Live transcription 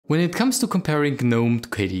When it comes to comparing Gnome to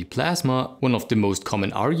KDE Plasma, one of the most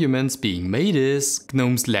common arguments being made is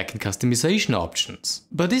Gnome's lacking customization options.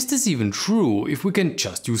 But is this even true if we can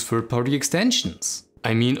just use third-party extensions?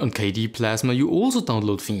 I mean, on KDE Plasma you also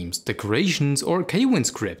download themes, decorations or KWin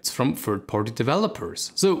scripts from third-party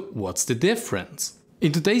developers. So what's the difference?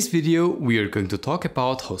 In today's video we are going to talk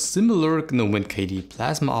about how similar Gnome and KDE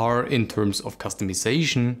Plasma are in terms of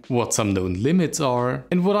customization, what some known limits are,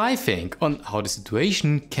 and what I think on how the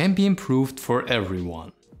situation can be improved for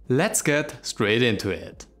everyone. Let's get straight into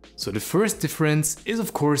it. So the first difference is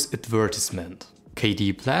of course advertisement.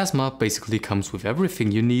 KDE Plasma basically comes with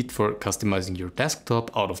everything you need for customizing your desktop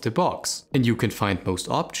out of the box, and you can find most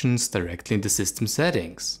options directly in the system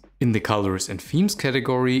settings. In the colors and themes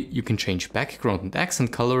category, you can change background and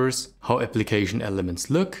accent colors, how application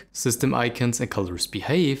elements look, system icons and colors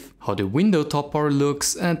behave, how the window top bar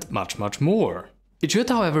looks, and much more. It should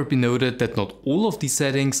however be noted that not all of these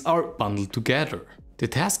settings are bundled together. The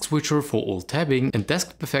task switcher for all tabbing and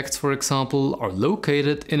desktop effects, for example, are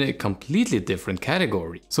located in a completely different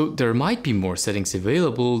category, so there might be more settings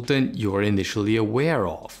available than you are initially aware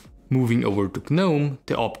of. Moving over to Gnome,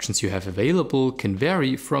 the options you have available can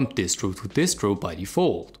vary from distro to distro by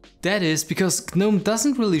default. That is because Gnome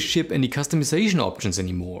doesn't really ship any customization options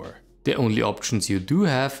anymore. The only options you do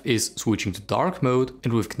have is switching to dark mode,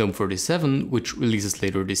 and with Gnome 37, which releases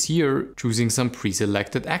later this year, choosing some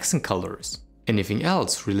pre-selected accent colors. Anything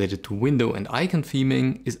else related to window and icon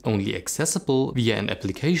theming is only accessible via an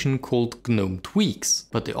application called Gnome Tweaks,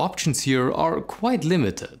 but the options here are quite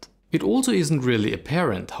limited. It also isn't really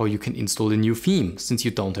apparent how you can install a new theme, since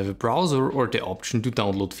you don't have a browser or the option to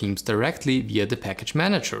download themes directly via the package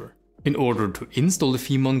manager. In order to install a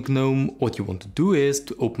theme on Gnome, what you want to do is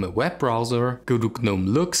to open a web browser, go to Gnome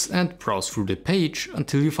Looks and browse through the page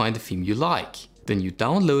until you find a theme you like. Then you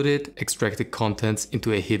download it, extract the contents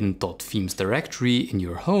into a hidden .themes directory in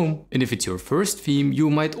your home, and if it's your first theme, you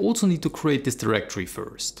might also need to create this directory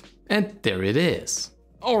first. And there it is.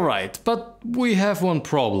 Alright, but we have one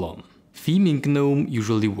problem. Theming Gnome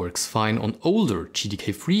usually works fine on older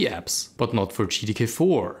GTK3 apps, but not for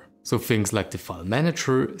GTK4. So things like the file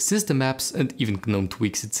manager, system apps and even Gnome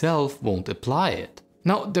Tweaks itself won't apply it.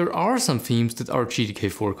 Now there are some themes that are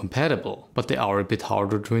GTK4 compatible, but they are a bit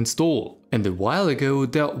harder to install. And a while ago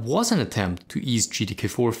there was an attempt to ease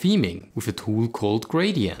GTK4 theming with a tool called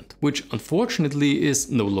Gradient, which unfortunately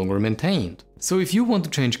is no longer maintained. So if you want to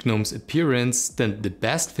change Gnome's appearance, then the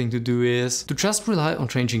best thing to do is to just rely on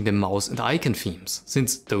changing the mouse and icon themes,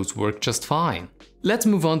 since those work just fine. Let's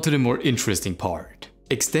move on to the more interesting part.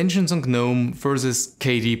 Extensions on Gnome versus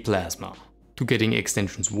KDE Plasma. To getting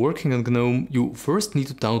extensions working on Gnome, you first need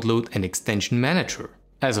to download an extension manager.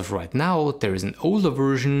 As of right now, there is an older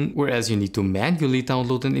version, whereas you need to manually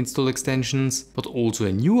download and install extensions, but also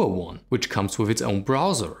a newer one, which comes with its own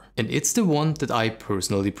browser. And it's the one that I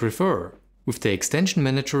personally prefer. With the extension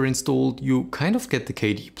manager installed, you kind of get the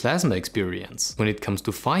KDE Plasma experience when it comes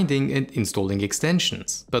to finding and installing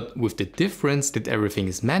extensions, but with the difference that everything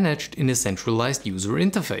is managed in a centralized user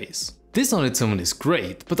interface. This on its own is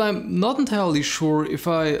great, but I'm not entirely sure if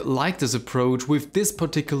I like this approach with this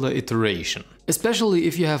particular iteration, especially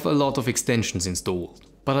if you have a lot of extensions installed.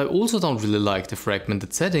 But I also don't really like the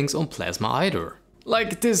fragmented settings on Plasma either.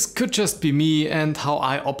 Like, this could just be me and how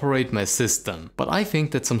I operate my system, but I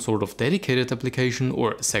think that some sort of dedicated application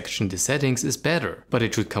or section in the settings is better, but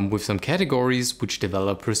it should come with some categories which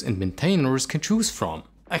developers and maintainers can choose from.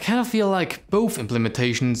 I kind of feel like both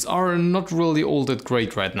implementations are not really all that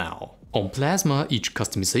great right now. On Plasma, each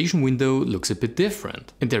customization window looks a bit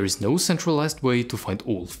different, and there is no centralized way to find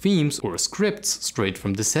all themes or scripts straight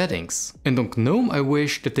from the settings. And on Gnome I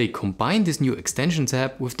wish that they combine this new extension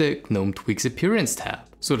tab with the Gnome Tweaks Appearance tab,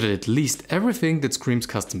 so that at least everything that screams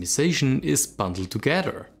customization is bundled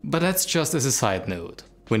together. But that's just as a side note.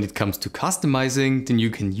 When it comes to customizing, then you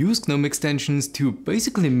can use Gnome extensions to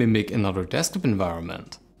basically mimic another desktop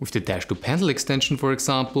environment. With the Dash to Panel extension, for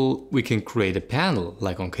example, we can create a panel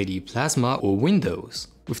like on KDE Plasma or Windows.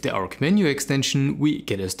 With the Arc Menu extension, we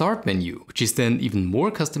get a start menu, which is then even more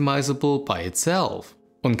customizable by itself.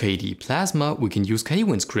 On KDE Plasma, we can use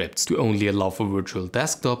KWin scripts to only allow for virtual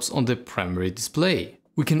desktops on the primary display.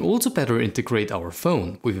 We can also better integrate our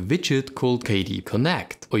phone with a widget called KDE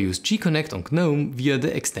Connect, or use G-Connect on Gnome via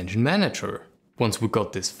the extension manager. Once we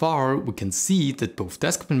got this far, we can see that both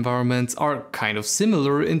desktop environments are kind of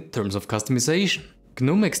similar in terms of customization.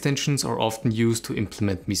 Gnome extensions are often used to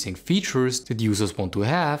implement missing features that users want to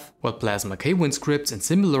have, while Plasma KWin scripts and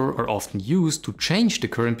similar are often used to change the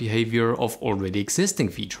current behavior of already existing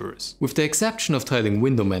features, with the exception of tiling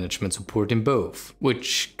window management support in both,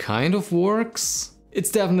 which kind of works. It's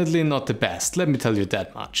definitely not the best, let me tell you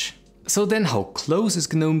that much. So then how close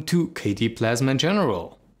is Gnome to KDE Plasma in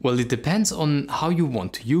general? Well, it depends on how you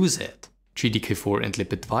want to use it. GTK4 and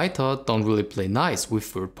libidvita don't really play nice with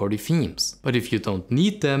third-party themes, but if you don't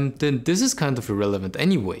need them, then this is kind of irrelevant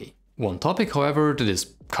anyway. One topic, however, that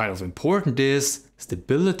is kind of important is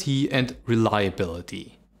stability and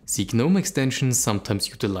reliability. See, Gnome extensions sometimes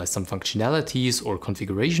utilize some functionalities or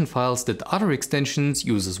configuration files that other extensions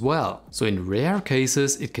use as well. So in rare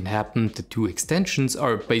cases it can happen that two extensions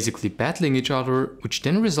are basically battling each other, which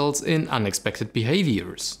then results in unexpected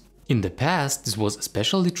behaviors. In the past, this was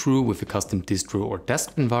especially true with a custom distro or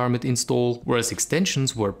desktop environment install, whereas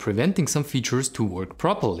extensions were preventing some features to work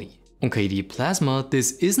properly. On KDE Plasma,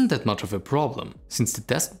 this isn't that much of a problem, since the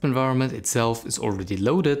desktop environment itself is already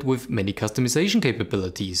loaded with many customization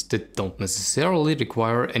capabilities that don't necessarily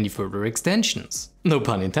require any further extensions. No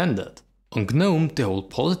pun intended. On Gnome, the whole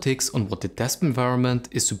politics on what the desktop environment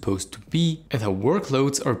is supposed to be and how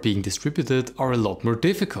workloads are being distributed are a lot more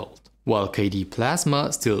difficult. While KDE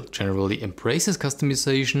Plasma still generally embraces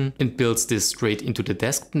customization and builds this straight into the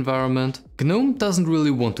desktop environment, Gnome doesn't really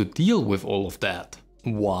want to deal with all of that.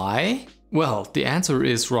 Why? Well, the answer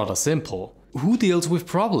is rather simple. Who deals with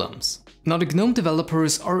problems? Now, the Gnome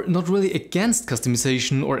developers are not really against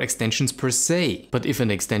customization or extensions per se, but if an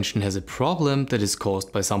extension has a problem that is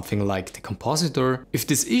caused by something like the compositor, if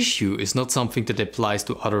this issue is not something that applies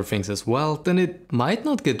to other things as well, then it might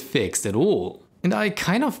not get fixed at all. And I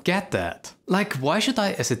kind of get that. Like, why should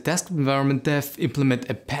I as a desktop environment dev implement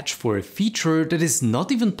a patch for a feature that is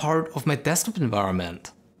not even part of my desktop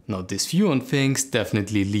environment? Now, this view on things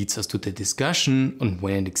definitely leads us to the discussion on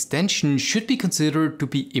when an extension should be considered to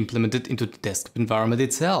be implemented into the desktop environment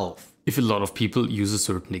itself. If a lot of people use a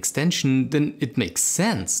certain extension, then it makes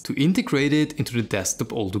sense to integrate it into the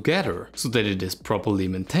desktop altogether, so that it is properly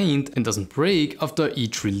maintained and doesn't break after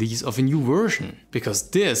each release of a new version. Because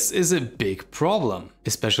this is a big problem,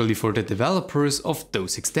 especially for the developers of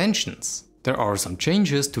those extensions. There are some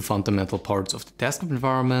changes to fundamental parts of the desktop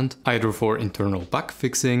environment, either for internal bug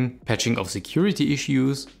fixing, patching of security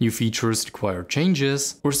issues, new features require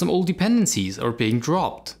changes, or some old dependencies are being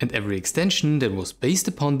dropped, and every extension that was based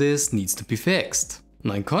upon this needs to be fixed.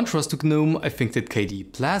 Now, in contrast to Gnome, I think that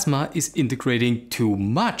KDE Plasma is integrating too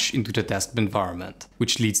much into the desktop environment,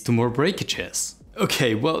 which leads to more breakages.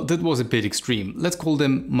 Okay, well, that was a bit extreme. Let's call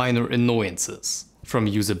them minor annoyances. From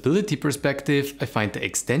a usability perspective, I find the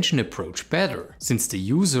extension approach better, since the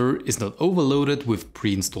user is not overloaded with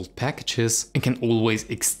pre-installed packages and can always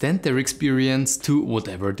extend their experience to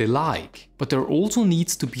whatever they like. But there also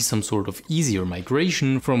needs to be some sort of easier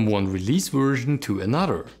migration from one release version to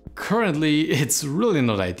another. Currently, it's really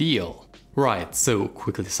not ideal. Right, so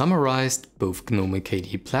quickly summarized, both Gnome and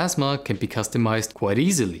KDE Plasma can be customized quite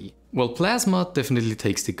easily. While Plasma definitely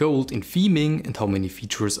takes the gold in theming and how many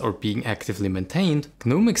features are being actively maintained,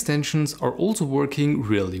 Gnome extensions are also working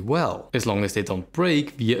really well, as long as they don't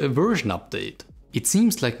break via a version update. It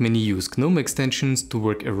seems like many use Gnome extensions to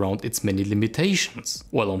work around its many limitations,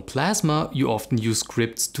 while on Plasma you often use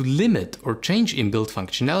scripts to limit or change inbuilt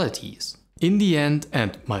functionalities. In the end,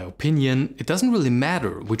 and my opinion, it doesn't really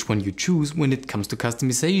matter which one you choose when it comes to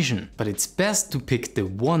customization, but it's best to pick the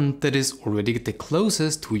one that is already the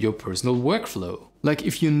closest to your personal workflow. Like,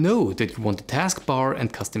 if you know that you want a taskbar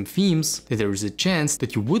and custom themes, then there is a chance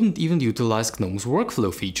that you wouldn't even utilize Gnome's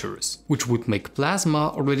workflow features, which would make Plasma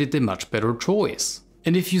already the much better choice.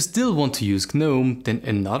 And if you still want to use Gnome, then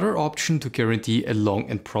another option to guarantee a long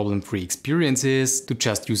and problem-free experience is to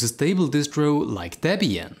just use a stable distro like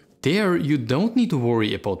Debian. There, you don't need to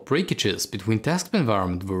worry about breakages between desktop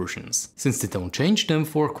environment versions, since they don't change them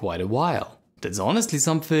for quite a while. That's honestly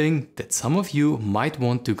something that some of you might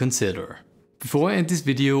want to consider. Before I end this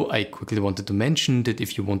video, I quickly wanted to mention that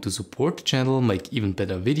if you want to support the channel, make even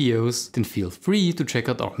better videos, then feel free to check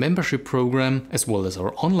out our membership program as well as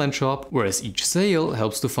our online shop, whereas each sale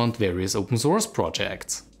helps to fund various open source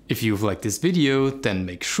projects. If you've liked this video, then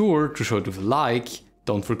make sure to show it with a like.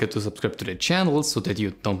 Don't forget to subscribe to the channel so that you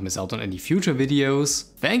don't miss out on any future videos.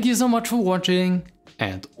 Thank you so much for watching,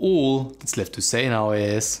 and all that's left to say now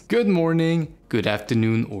is good morning, good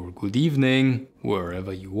afternoon or good evening,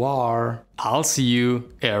 wherever you are. I'll see you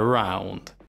around.